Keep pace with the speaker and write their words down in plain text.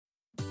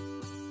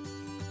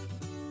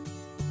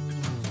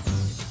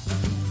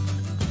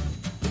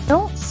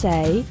Don't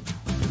say,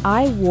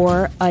 I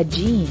wore a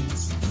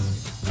jeans.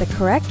 The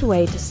correct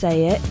way to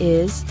say it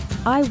is,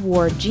 I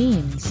wore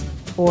jeans,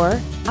 or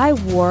I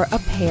wore a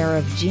pair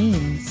of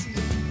jeans.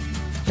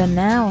 The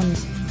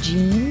nouns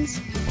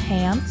jeans,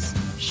 pants,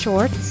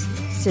 shorts,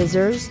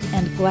 scissors,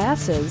 and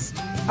glasses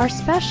are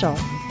special.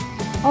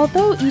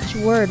 Although each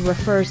word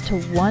refers to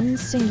one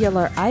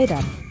singular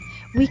item,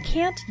 we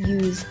can't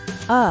use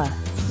a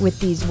with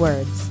these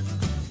words.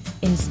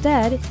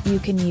 Instead, you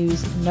can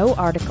use no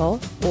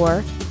article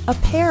or a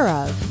pair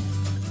of.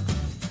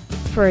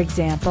 For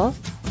example,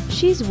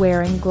 she's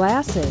wearing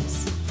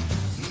glasses.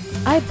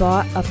 I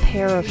bought a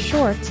pair of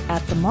shorts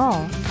at the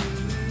mall.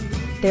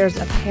 There's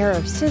a pair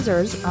of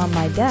scissors on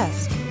my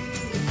desk.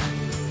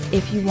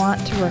 If you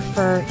want to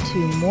refer to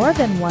more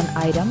than one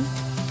item,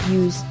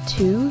 use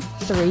 2,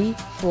 3,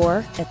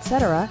 4,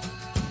 etc.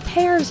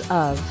 Pairs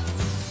of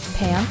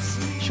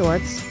pants,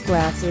 shorts,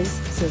 glasses,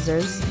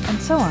 scissors,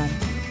 and so on.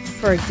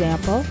 For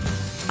example,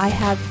 I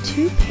have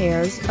 2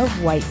 pairs of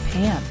white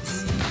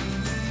pants.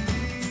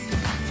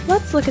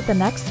 Let's look at the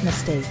next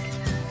mistake.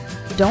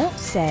 Don't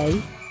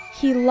say,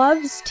 he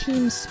loves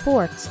team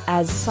sports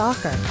as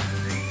soccer.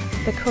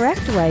 The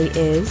correct way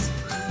is,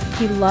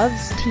 he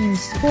loves team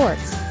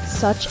sports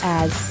such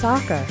as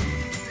soccer,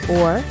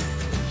 or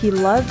he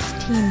loves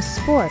team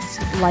sports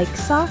like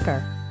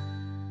soccer.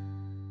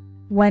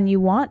 When you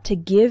want to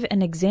give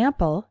an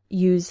example,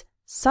 use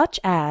such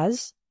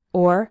as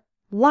or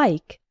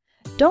like.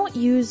 Don't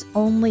use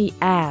only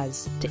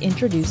as to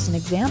introduce an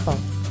example.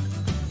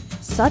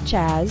 Such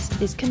as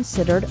is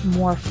considered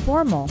more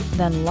formal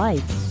than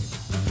like.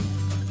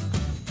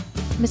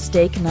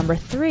 Mistake number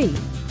 3.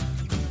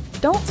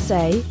 Don't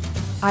say,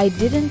 I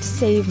didn't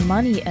save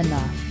money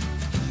enough.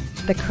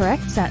 The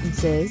correct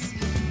sentence is,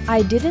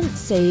 I didn't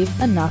save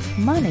enough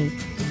money.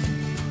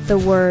 The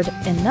word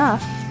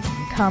enough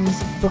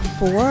comes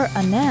before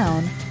a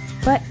noun,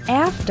 but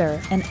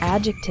after an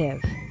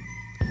adjective.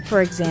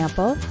 For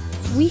example,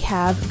 we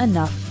have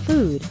enough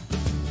food.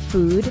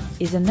 Food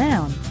is a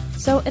noun,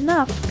 so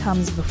enough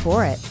comes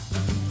before it.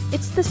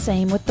 It's the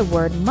same with the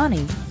word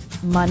money.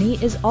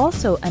 Money is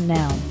also a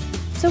noun,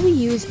 so we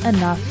use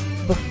enough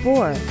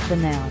before the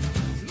noun.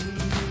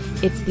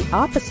 It's the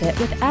opposite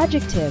with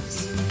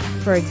adjectives.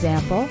 For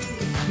example,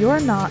 you're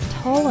not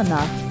tall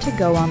enough to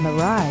go on the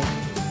ride.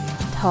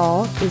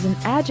 Tall is an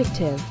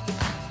adjective,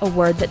 a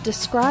word that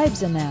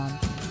describes a noun.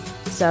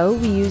 So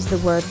we use the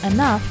word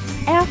enough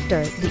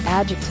after the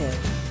adjective.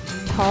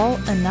 Tall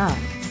enough.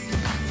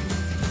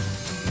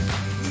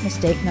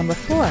 Mistake number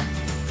 4.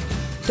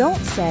 Don't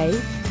say,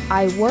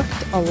 I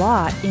worked a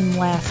lot in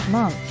last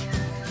month.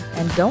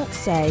 And don't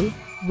say,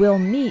 we'll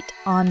meet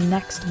on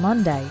next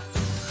Monday.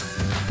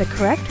 The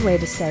correct way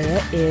to say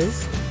it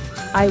is,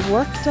 I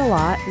worked a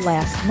lot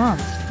last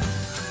month.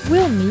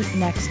 We'll meet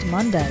next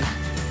Monday.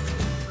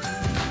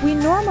 We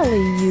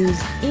normally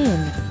use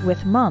in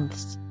with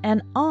months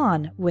and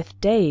on with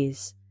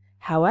days.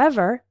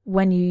 However,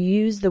 when you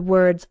use the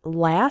words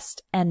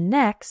last and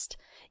next,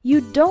 you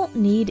don't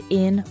need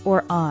in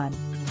or on.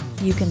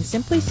 You can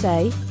simply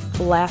say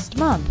last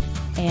month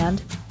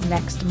and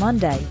next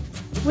Monday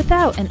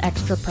without an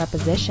extra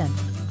preposition.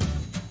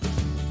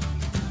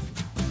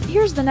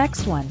 Here's the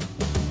next one.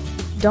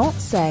 Don't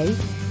say,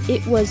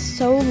 it was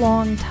so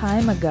long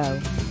time ago.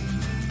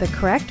 The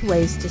correct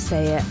ways to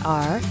say it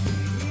are,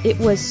 it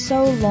was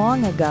so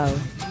long ago,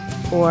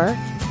 or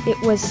it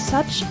was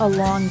such a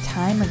long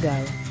time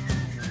ago.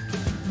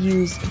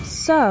 Use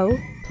so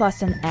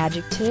plus an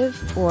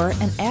adjective or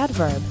an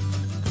adverb,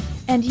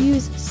 and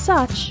use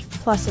such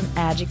plus an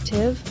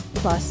adjective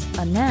plus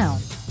a noun.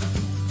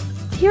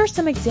 Here are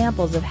some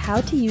examples of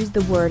how to use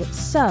the word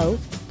so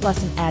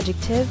plus an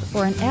adjective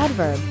or an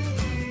adverb.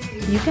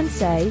 You can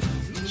say,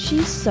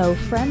 she's so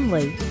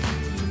friendly.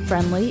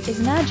 Friendly is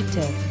an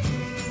adjective.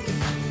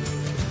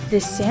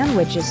 This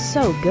sandwich is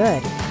so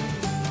good.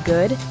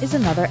 Good is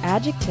another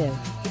adjective.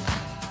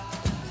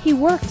 He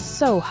works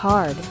so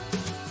hard.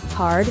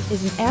 Hard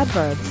is an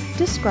adverb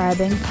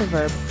describing the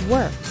verb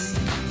works.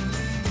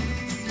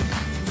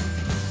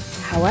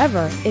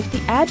 However, if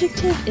the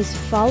adjective is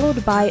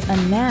followed by a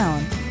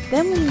noun,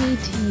 then we need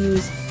to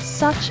use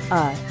such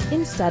a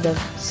instead of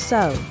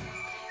so.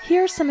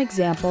 Here are some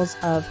examples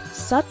of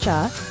such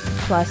a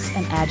plus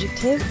an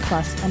adjective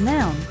plus a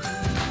noun.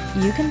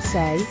 You can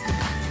say,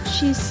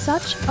 she's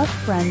such a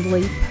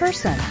friendly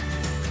person.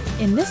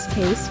 In this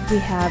case, we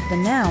have the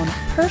noun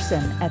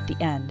person at the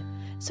end,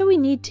 so we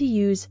need to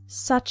use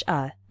such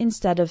a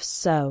instead of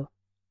so.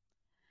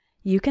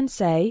 You can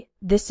say,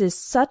 this is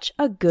such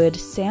a good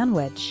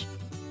sandwich,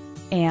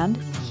 and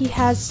he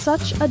has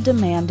such a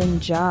demanding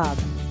job.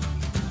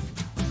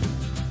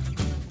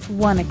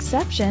 One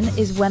exception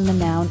is when the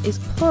noun is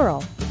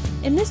plural.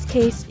 In this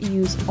case,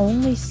 use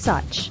only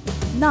such,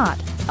 not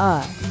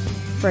a.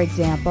 For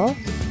example,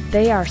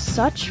 they are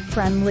such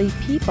friendly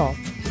people.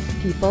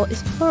 People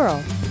is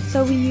plural,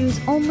 so we use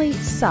only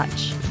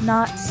such,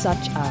 not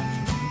such a.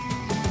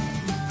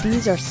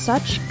 These are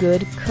such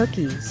good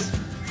cookies.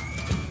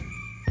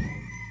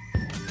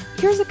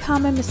 Here's a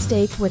common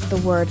mistake with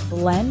the word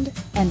lend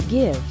and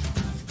give.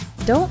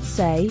 Don't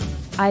say,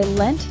 I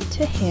lent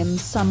to him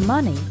some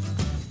money.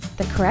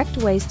 The correct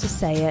ways to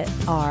say it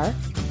are,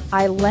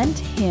 I lent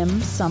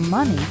him some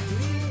money,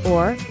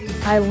 or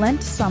I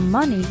lent some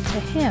money to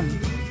him.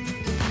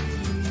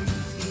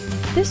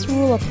 This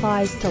rule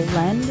applies to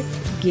lend,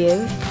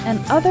 give, and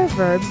other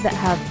verbs that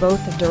have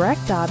both a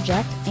direct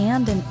object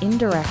and an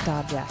indirect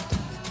object.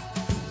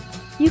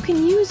 You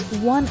can use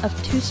one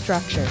of two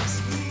structures.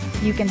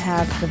 You can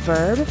have the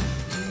verb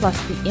plus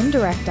the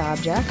indirect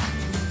object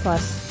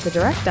plus the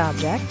direct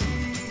object.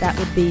 That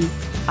would be,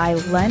 I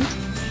lent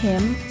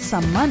him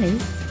some money.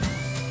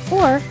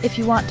 Or if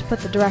you want to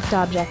put the direct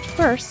object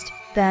first,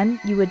 then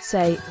you would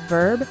say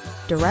verb,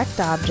 direct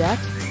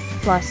object,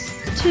 plus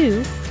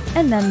to,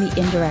 and then the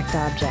indirect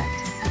object.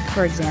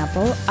 For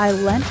example, I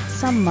lent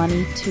some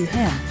money to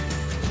him.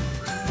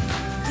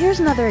 Here's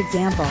another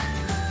example.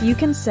 You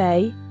can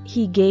say,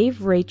 he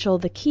gave Rachel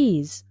the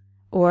keys,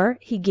 or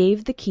he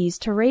gave the keys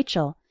to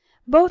Rachel.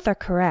 Both are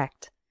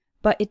correct,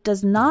 but it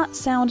does not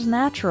sound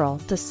natural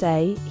to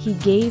say, he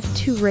gave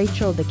to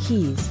Rachel the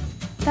keys.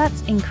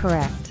 That's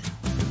incorrect.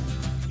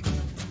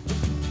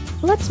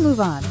 Let's move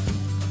on.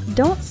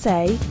 Don't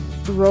say,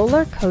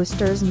 roller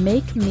coasters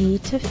make me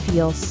to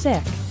feel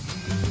sick.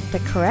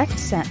 The correct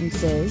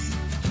sentence is,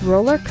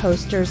 roller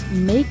coasters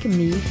make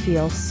me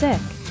feel sick.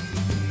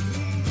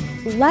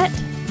 Let,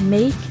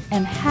 make,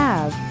 and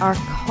have are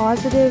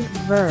causative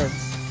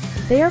verbs.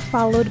 They are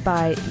followed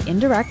by the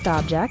indirect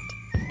object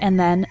and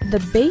then the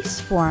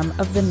base form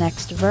of the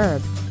next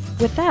verb,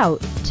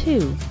 without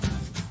to.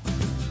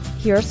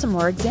 Here are some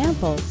more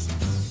examples.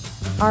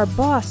 Our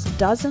boss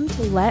doesn't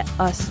let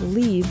us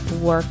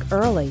leave work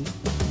early.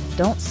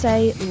 Don't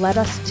say let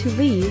us to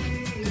leave.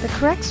 The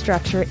correct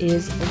structure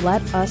is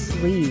let us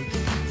leave.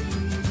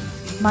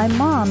 My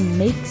mom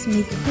makes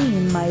me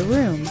clean my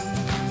room.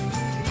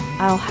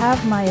 I'll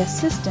have my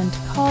assistant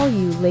call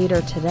you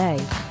later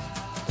today.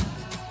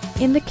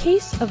 In the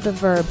case of the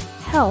verb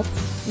help,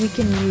 we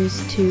can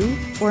use to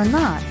or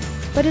not,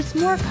 but it's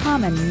more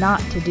common not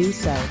to do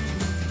so.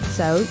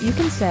 So you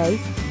can say,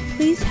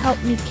 please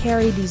help me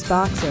carry these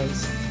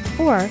boxes,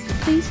 or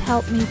please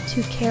help me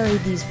to carry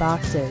these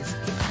boxes.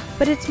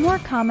 But it's more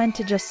common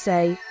to just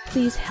say,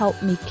 please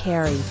help me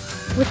carry,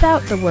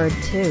 without the word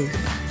to.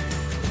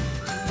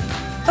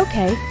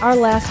 Okay, our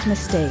last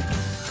mistake.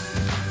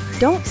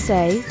 Don't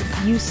say,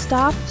 you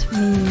stopped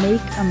me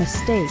make a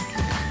mistake.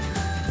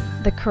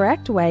 The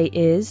correct way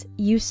is,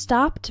 you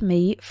stopped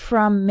me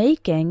from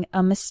making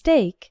a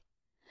mistake.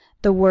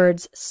 The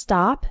words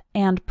stop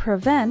and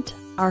prevent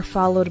are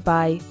followed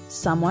by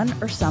someone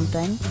or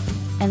something,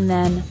 and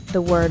then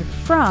the word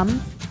from,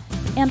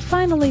 and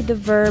finally the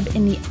verb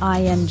in the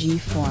ing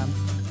form.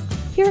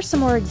 Here are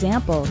some more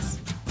examples.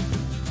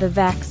 The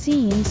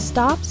vaccine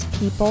stops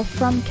people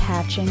from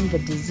catching the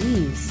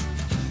disease.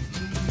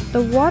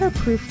 The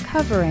waterproof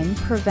covering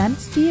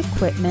prevents the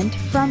equipment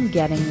from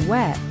getting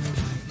wet.